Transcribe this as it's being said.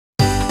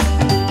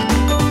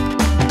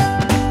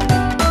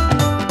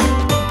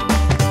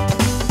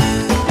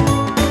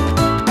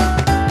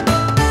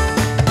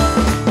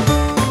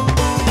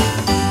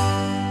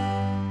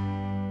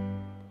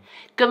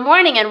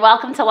morning and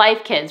welcome to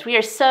Life Kids. We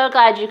are so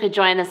glad you could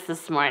join us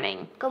this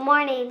morning. Good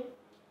morning.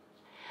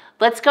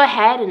 Let's go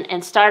ahead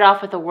and start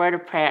off with a word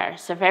of prayer.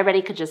 So if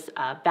everybody could just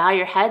bow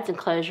your heads and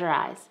close your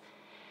eyes.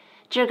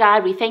 Dear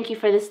God, we thank you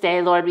for this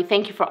day, Lord. We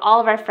thank you for all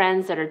of our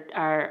friends that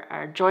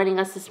are joining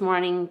us this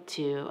morning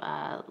to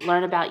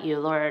learn about you,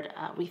 Lord.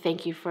 We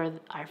thank you for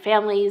our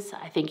families.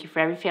 I thank you for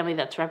every family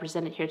that's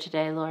represented here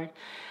today, Lord.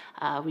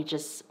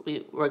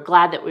 We're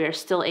glad that we are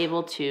still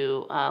able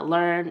to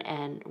learn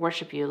and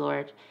worship you,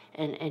 Lord,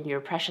 in your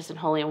precious and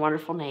holy and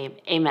wonderful name.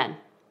 Amen.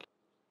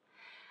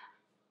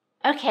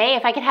 Okay,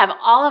 if I could have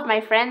all of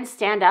my friends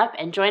stand up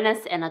and join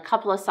us in a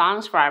couple of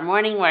songs for our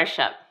morning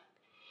worship.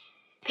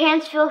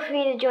 Parents, feel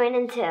free to join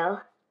in too.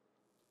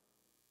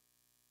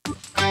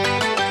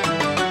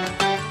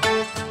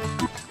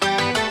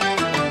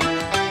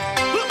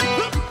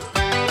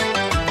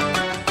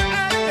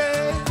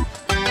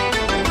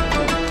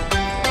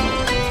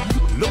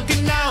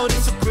 Looking out,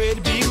 it's a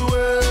great big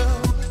world.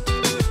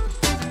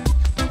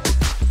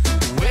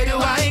 Where do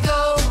I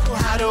go?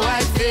 How do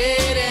I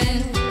fit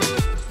in?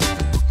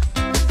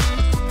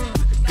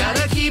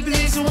 Gotta keep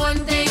this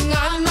one thing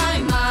on my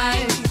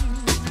mind.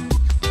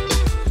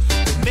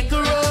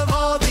 Maker of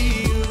all the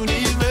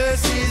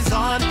universe is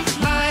on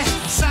my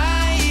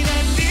side.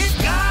 And if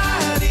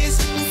God is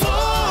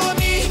for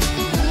me,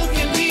 who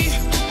can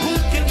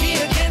be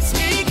against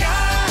me?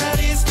 God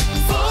is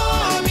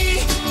for me,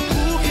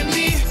 who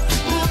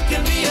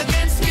can be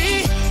against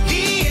me?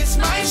 He is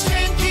my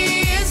strength,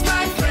 he is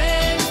my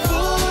friend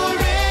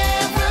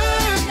forever.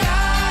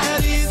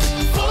 God is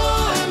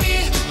for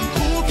me,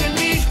 who can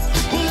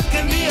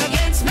be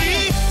against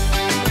me?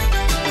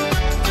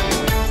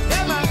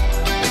 Yeah, man.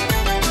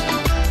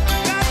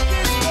 God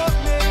is for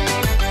me.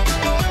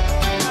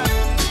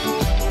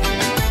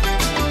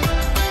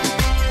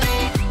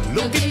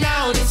 Looking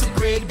out, it's a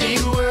great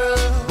big world.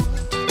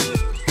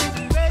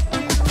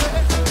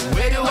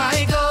 Where do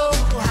I go?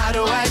 How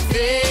do I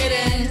fit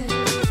in?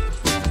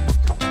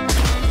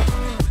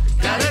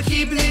 Gotta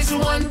keep this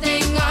one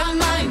thing on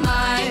my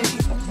mind.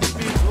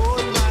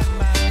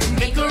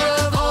 Maker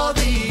of all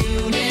the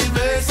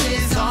universe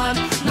is on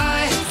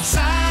my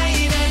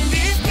side. And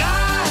if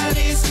God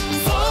is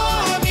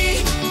for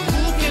me,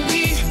 who can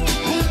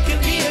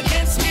be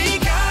against me?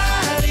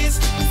 God is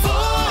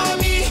for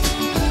me,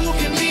 who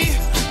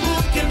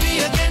can be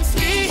against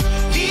me?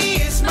 He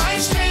is my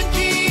strength,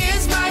 he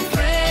is my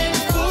friend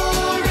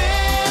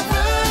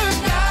forever.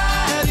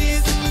 God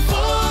is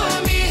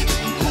for me,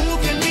 who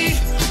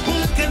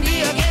can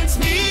be against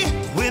me?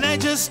 When I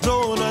just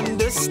don't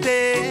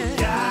understand,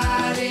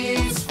 God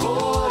is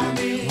for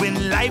me.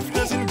 When life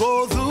doesn't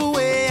go the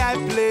way I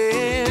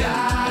planned,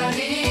 God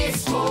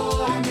is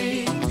for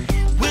me.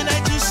 When I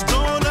just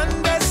don't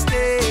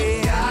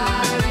understand,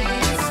 God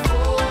is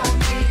for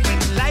me. When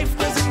life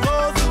doesn't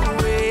go the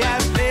way I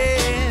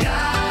planned,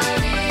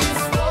 God is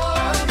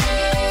for me.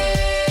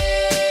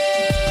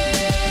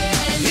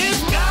 And if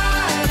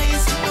God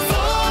is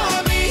for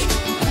me,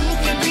 who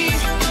can be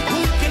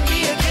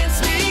against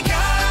me?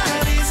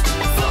 God is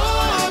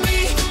for me,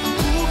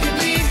 who can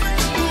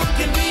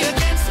be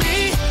against me?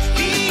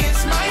 He is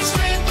my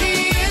strength, he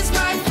is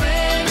my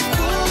friend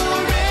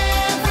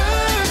forever.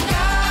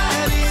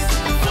 God is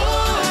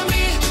for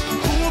me,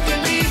 who can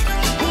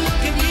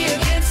be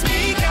against me?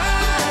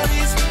 God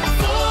is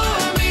for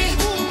me,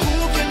 who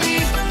can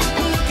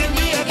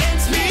be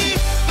against me?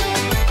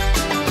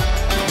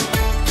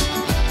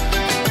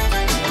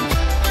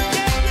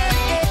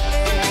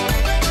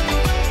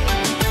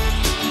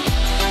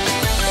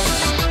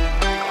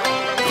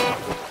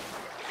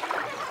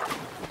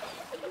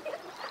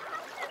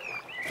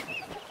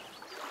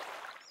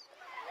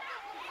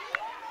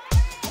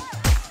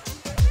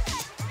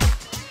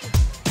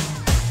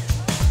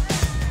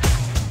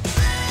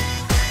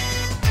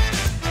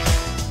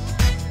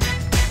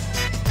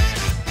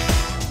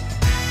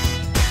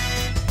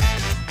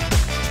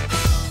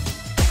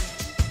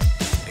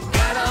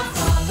 Gotta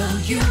follow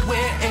you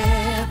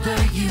wherever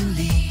you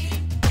lead.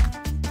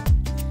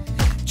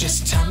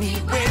 Just tell me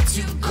where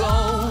to go,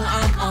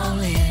 I'm all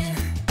in.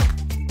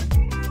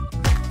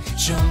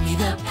 Show me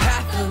the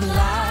path of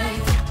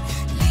life,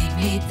 lead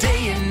me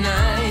day and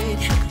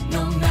night.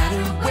 No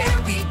matter where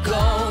we go,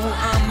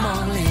 I'm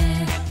all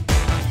in.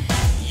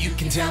 You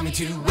can tell me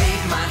to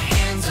wave my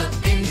hands up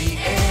in the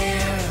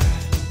air,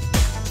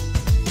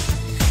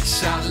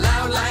 shout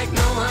loud like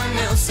no one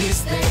else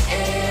is there.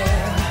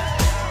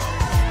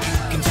 You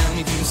can tell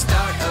me to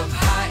start up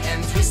high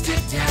and twist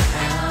it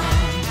down.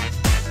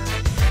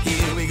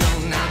 Here we go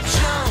now,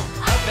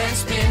 jump up and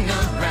spin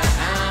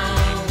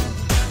around.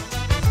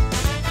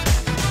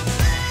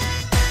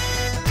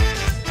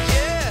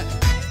 Yeah,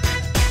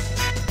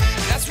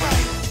 that's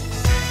right.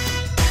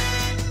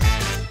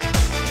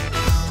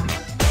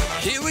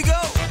 Here we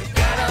go.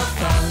 Gotta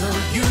follow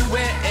you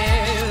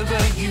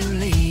wherever you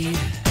lead.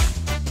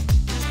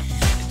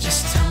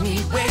 Just tell me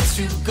where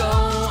to go,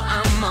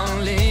 I'm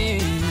all in.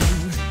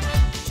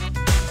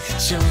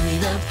 Show me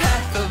the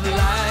path of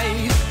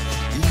life,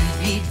 lead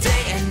me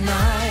day and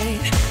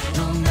night.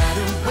 No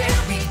matter where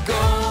we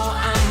go,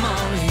 I'm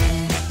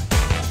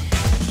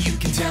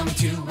tell me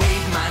to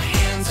wave my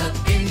hands up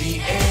in the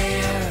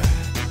air.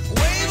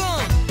 Wave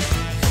 'em!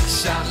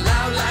 Shout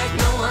loud like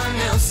no one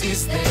else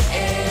is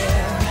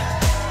there.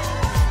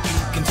 You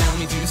can tell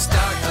me to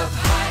start up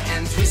high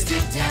and twist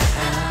it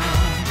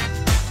down.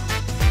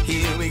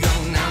 Here we go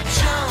now,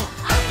 jump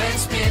up and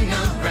spin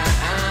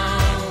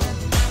around.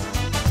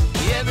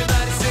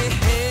 Everybody say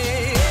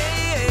hey,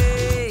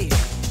 hey,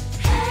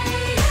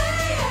 hey.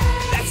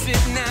 That's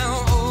it now.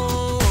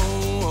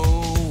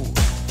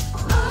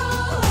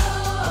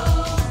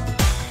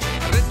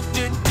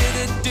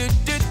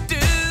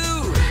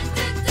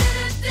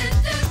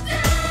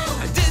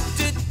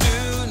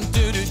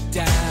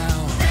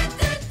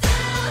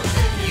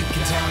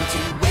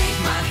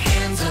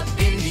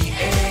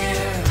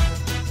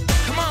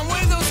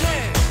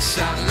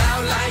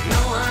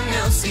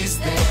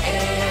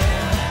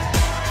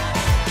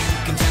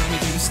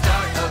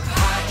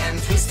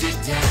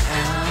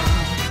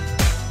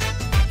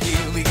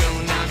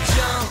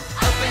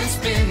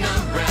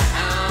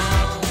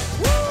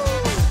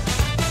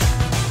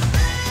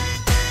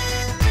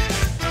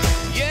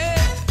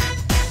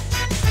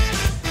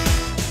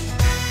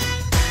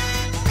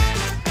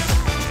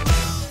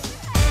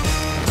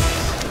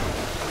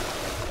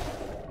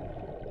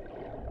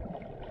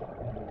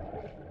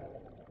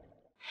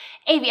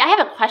 Avi, I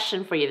have a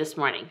question for you this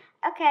morning.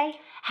 Okay.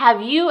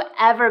 Have you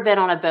ever been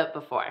on a boat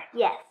before?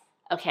 Yes,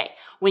 Okay.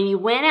 When you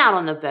went out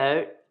on the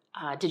boat,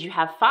 did you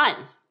have fun?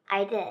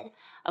 I did.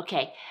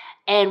 Okay.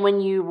 And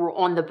when you were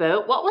on the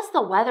boat, what was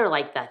the weather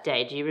like that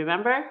day? Do you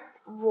remember?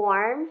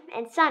 Warm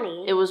and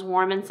sunny. It was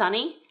warm and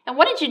sunny. And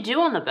what did you do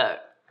on the boat?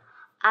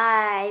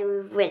 I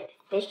went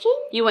fishing.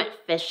 You went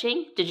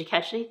fishing. Did you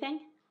catch anything?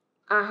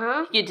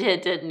 Uh-huh. You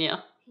did, didn't you?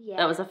 Yeah.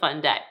 That was a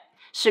fun day.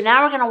 So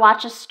now we're going to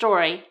watch a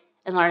story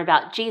and learn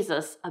about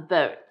Jesus, a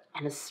boat,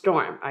 and a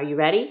storm. Are you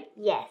ready?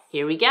 Yes.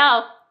 Here we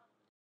go.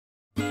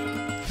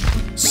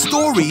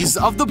 Stories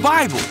of the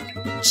Bible.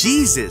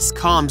 Jesus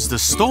calms the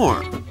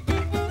storm.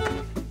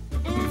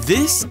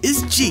 This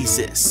is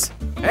Jesus,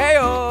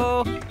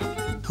 Heyo!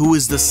 who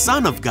is the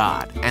Son of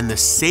God and the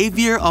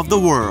Savior of the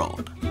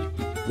world.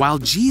 While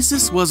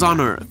Jesus was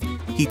on earth,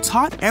 he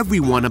taught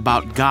everyone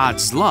about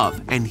God's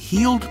love and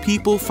healed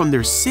people from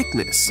their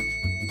sickness.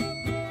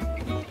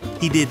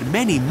 He did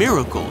many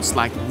miracles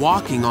like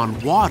walking on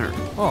water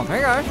Oh,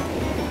 hey guys.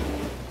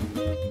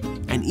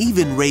 and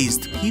even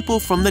raised people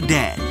from the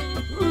dead.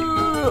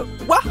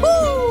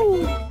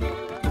 Wahoo!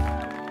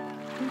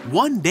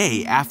 One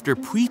day, after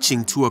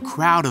preaching to a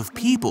crowd of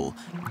people,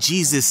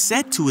 Jesus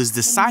said to his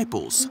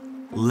disciples,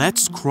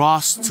 "Let's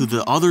cross to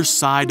the other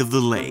side of the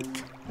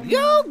lake."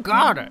 You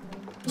got it.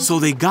 So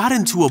they got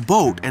into a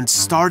boat and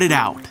started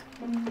out.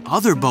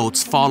 Other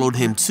boats followed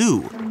him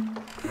too.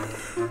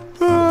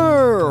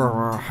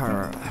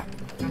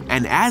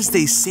 And as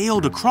they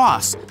sailed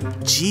across,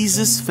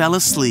 Jesus fell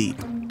asleep.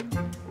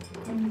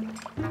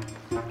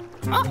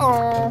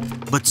 Uh-oh.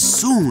 But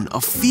soon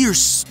a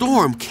fierce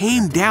storm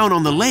came down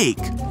on the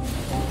lake.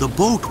 The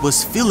boat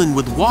was filling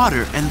with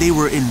water and they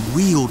were in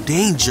real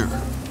danger.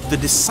 The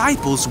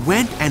disciples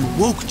went and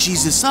woke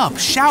Jesus up,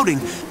 shouting,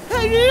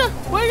 Hey, Jesus,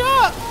 wake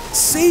up!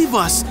 "Save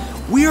us!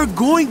 We are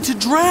going to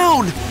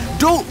drown!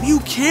 Don't you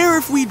care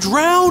if we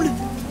drown?"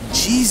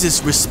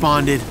 Jesus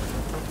responded,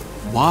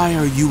 "Why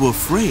are you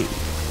afraid?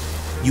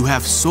 You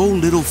have so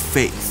little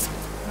faith."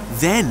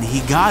 Then he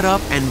got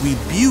up and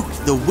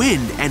rebuked the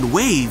wind and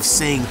waves,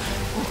 saying,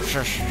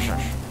 Shush,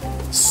 shush.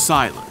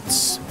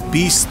 "Silence,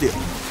 be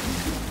still."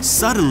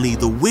 Suddenly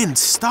the wind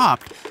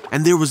stopped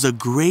and there was a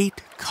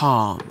great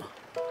calm.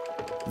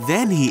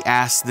 Then he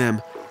asked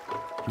them,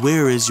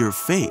 "Where is your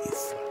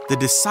faith?" The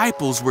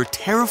disciples were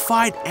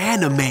terrified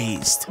and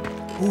amazed.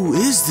 "Who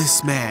is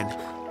this man?"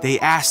 they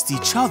asked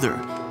each other.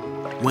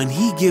 When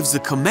he gives a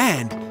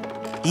command,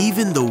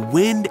 even the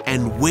wind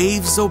and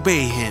waves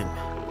obey him.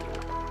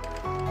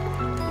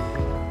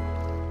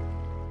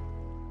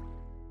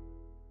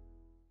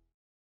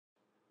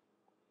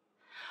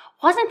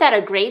 Wasn't that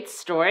a great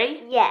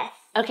story? Yes.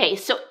 Okay,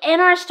 so in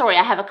our story,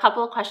 I have a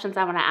couple of questions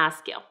I want to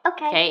ask you.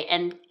 Okay.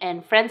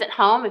 And friends at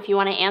home, if you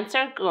want to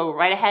answer, go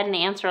right ahead and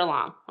answer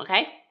along,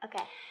 okay?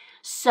 Okay.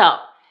 So,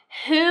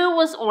 who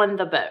was on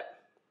the boat?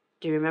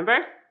 Do you remember?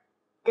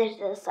 The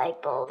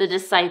disciples. The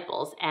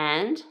disciples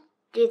and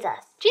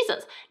Jesus.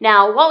 Jesus.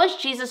 Now, what was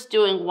Jesus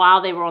doing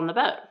while they were on the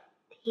boat?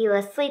 He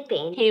was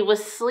sleeping. He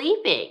was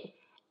sleeping.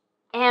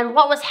 And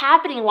what was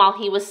happening while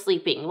he was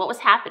sleeping? What was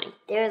happening?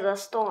 There was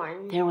a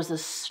storm. There was a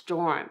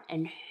storm.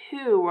 And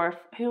who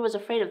was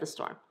afraid of the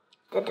storm?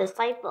 The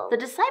disciples. The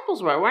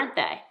disciples were, weren't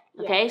they?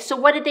 Okay, so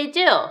what did they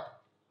do?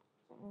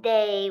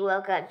 They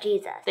woke up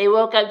Jesus. They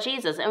woke up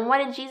Jesus. And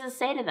what did Jesus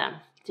say to them?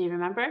 Do you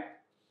remember?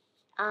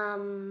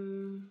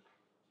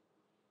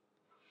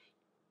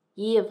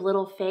 Ye of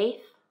little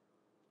faith,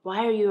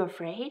 why are you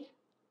afraid?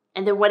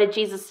 And then what did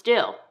Jesus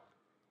do?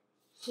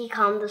 He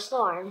calmed the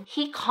storm.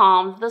 He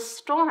calmed the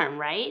storm,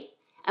 right?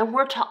 And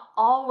we're to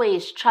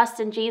always trust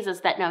in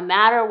Jesus that no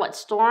matter what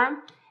storm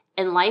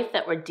in life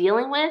that we're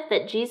dealing with,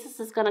 that Jesus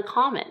is going to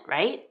calm it,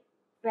 right?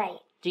 Right.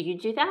 Do you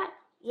do that?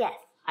 Yes.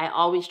 I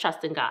always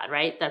trust in God,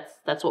 right?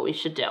 That's what we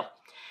should do.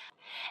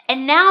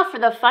 And now for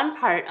the fun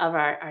part of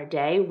our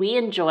day, we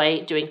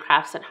enjoy doing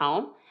crafts at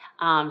home.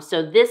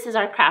 So this is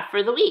our craft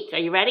for the week. Are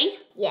you ready?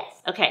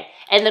 Yes. Okay.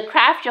 And the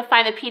craft, you'll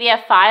find the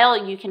PDF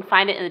file. You can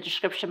find it in the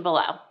description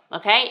below.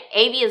 Okay?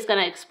 Avi is going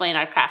to explain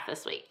our craft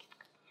this week.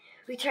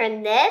 We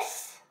turn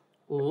this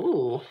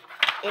Ooh.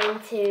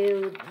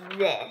 into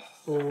this.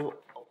 Ooh.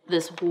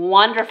 This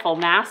wonderful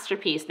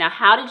masterpiece. Now,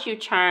 how did you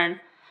turn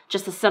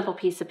just a simple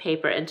piece of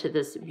paper into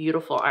this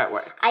beautiful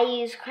artwork? I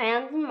used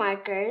crayons and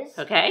markers.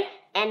 Okay?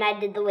 And I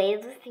did the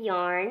waves with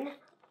yarn.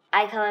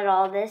 I colored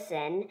all this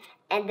in.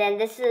 And then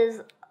this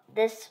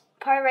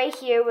part right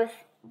here with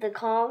the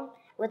calm,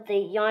 with the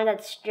yarn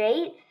that's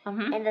straight,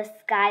 and the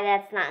sky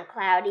that's not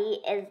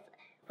cloudy is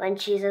when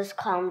Jesus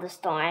calmed the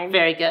storm.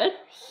 Very good.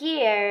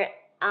 Here,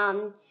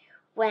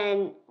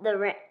 when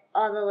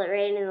all the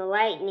rain and the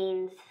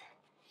lightnings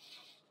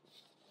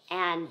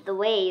and the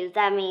waves,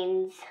 that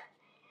means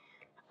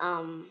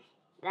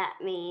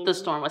the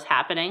storm was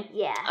happening?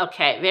 Yeah.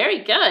 Okay, very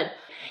good.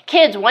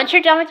 Kids, once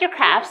you're done with your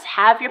crafts,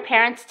 have your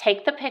parents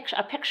take a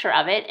picture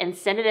of it and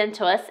send it in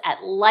to us at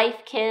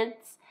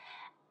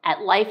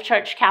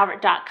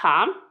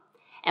lifekids@lifechurchcalvert.com,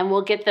 and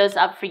we'll get those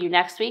up for you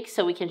next week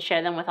so we can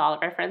share them with all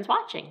of our friends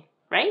watching,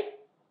 right?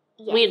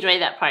 Yes. We enjoy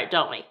that part,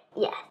 don't we?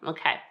 Yeah.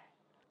 Okay.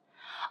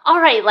 All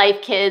right,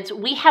 Life Kids,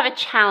 we have a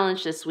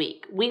challenge this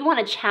week. We want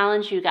to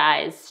challenge you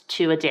guys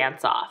to a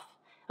dance-off,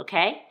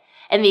 okay?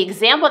 And the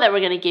example that we're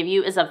going to give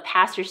you is of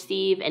Pastor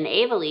Steve and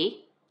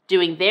Avalee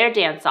doing their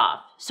dance-off.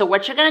 So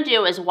what you're going to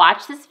do is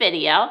watch this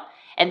video,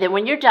 and then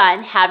when you're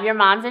done, have your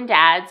moms and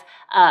dads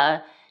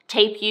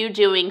tape you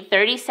doing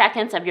 30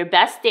 seconds of your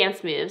best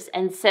dance moves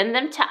and send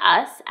them to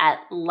us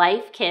at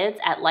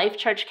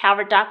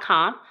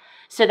lifekids@lifechurchcalvert.com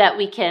so that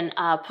we can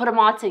put them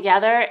all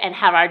together and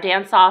have our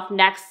dance-off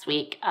next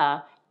week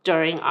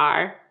during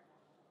our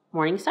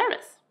morning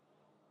service.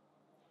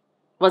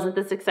 Wasn't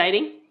this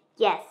exciting?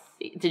 Yes,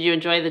 Did you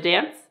enjoy the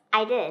dance?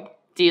 I did.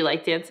 Do you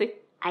like dancing?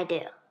 I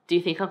do. Do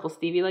you think Uncle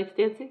Stevie likes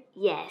dancing?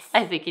 Yes.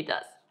 I think he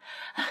does.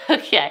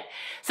 Okay,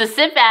 so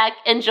sit back,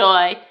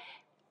 enjoy,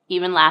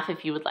 even laugh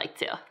if you would like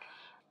to.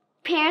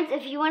 Parents,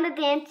 if you want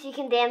to dance, you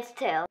can dance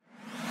too.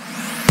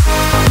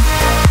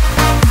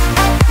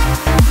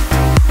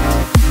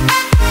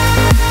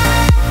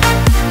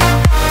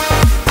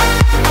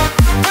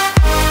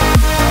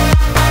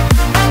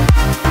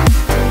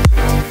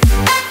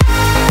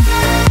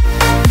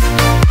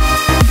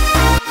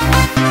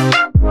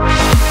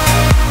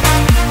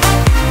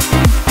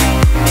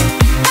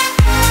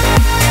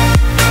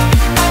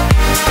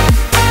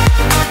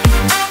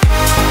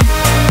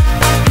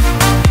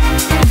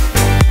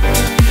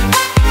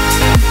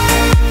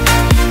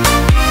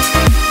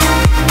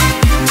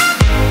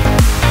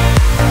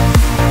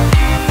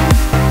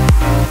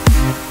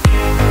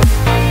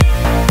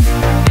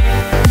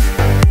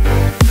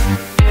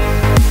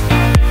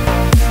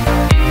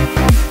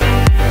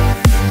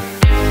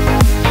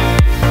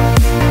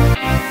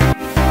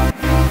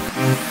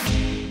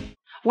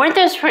 Weren't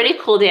those pretty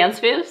cool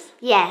dance moves?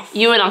 Yes.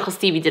 You and Uncle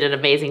Stevie did an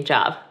amazing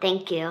job.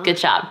 Thank you. Good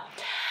job.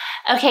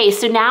 Okay,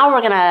 so now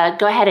we're going to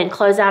go ahead and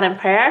close out in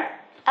prayer,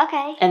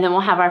 Okay. and then we'll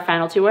have our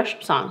final 2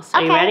 worship songs.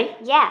 Are you ready?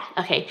 Yeah.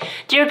 Okay.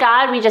 Dear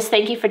God, we just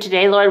thank you for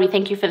today, Lord. We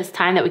thank you for this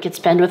time that we could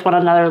spend with one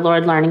another,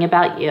 Lord, learning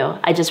about you.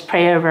 I just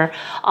pray over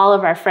all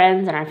of our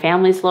friends and our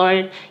families,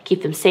 Lord.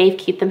 Keep them safe,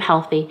 keep them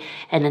healthy,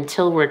 and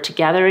until we're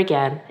together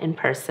again in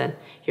person,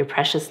 your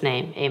precious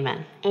name,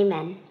 amen.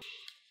 Amen.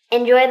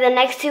 Enjoy the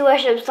next 2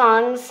 worship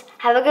songs.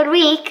 Have a good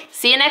week.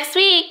 See you next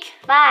week.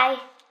 Bye.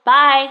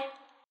 Bye.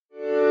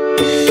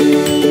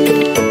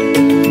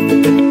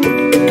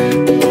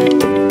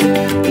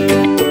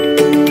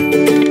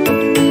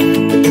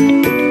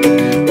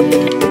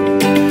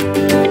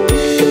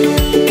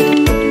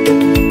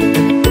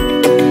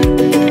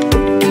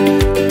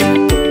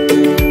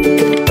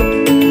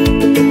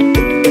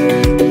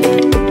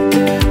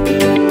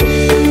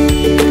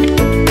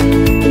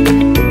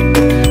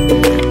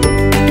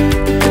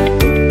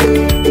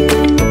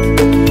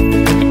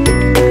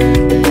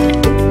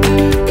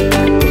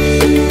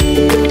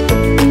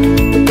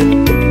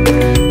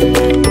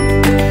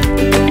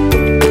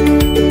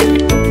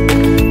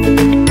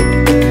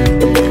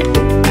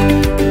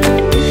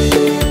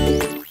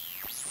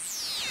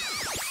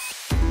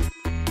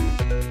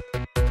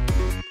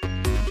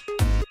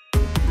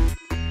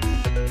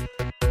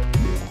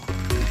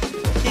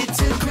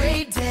 It's a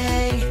great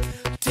day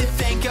to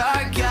thank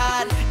our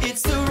God.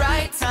 It's the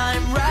right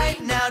time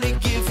right now to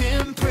give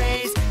him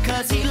praise.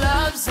 'Cause he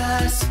loves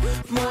us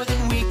more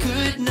than we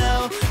could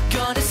know.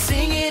 Gonna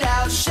sing it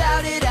out,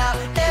 shout it out.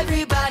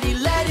 Everybody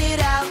let it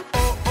out.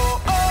 Oh,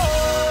 oh, oh.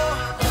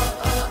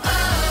 Oh, oh, oh.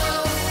 Oh,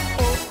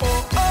 oh,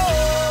 oh. Oh,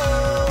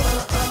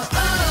 oh, oh.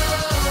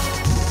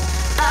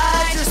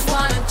 I just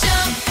wanna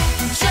jump,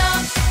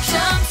 jump,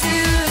 jump to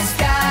the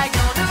sky.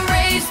 Gonna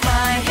raise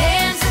my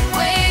hands and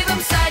wave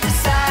them side to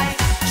side.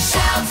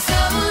 Shout so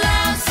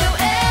loud so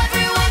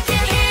everyone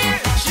can hear.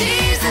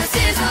 Jesus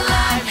is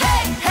alive,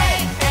 hey, hey,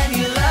 and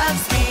he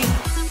loves me.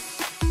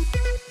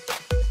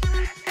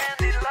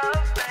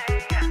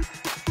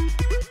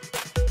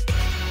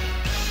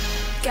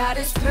 God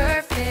is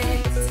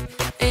perfect.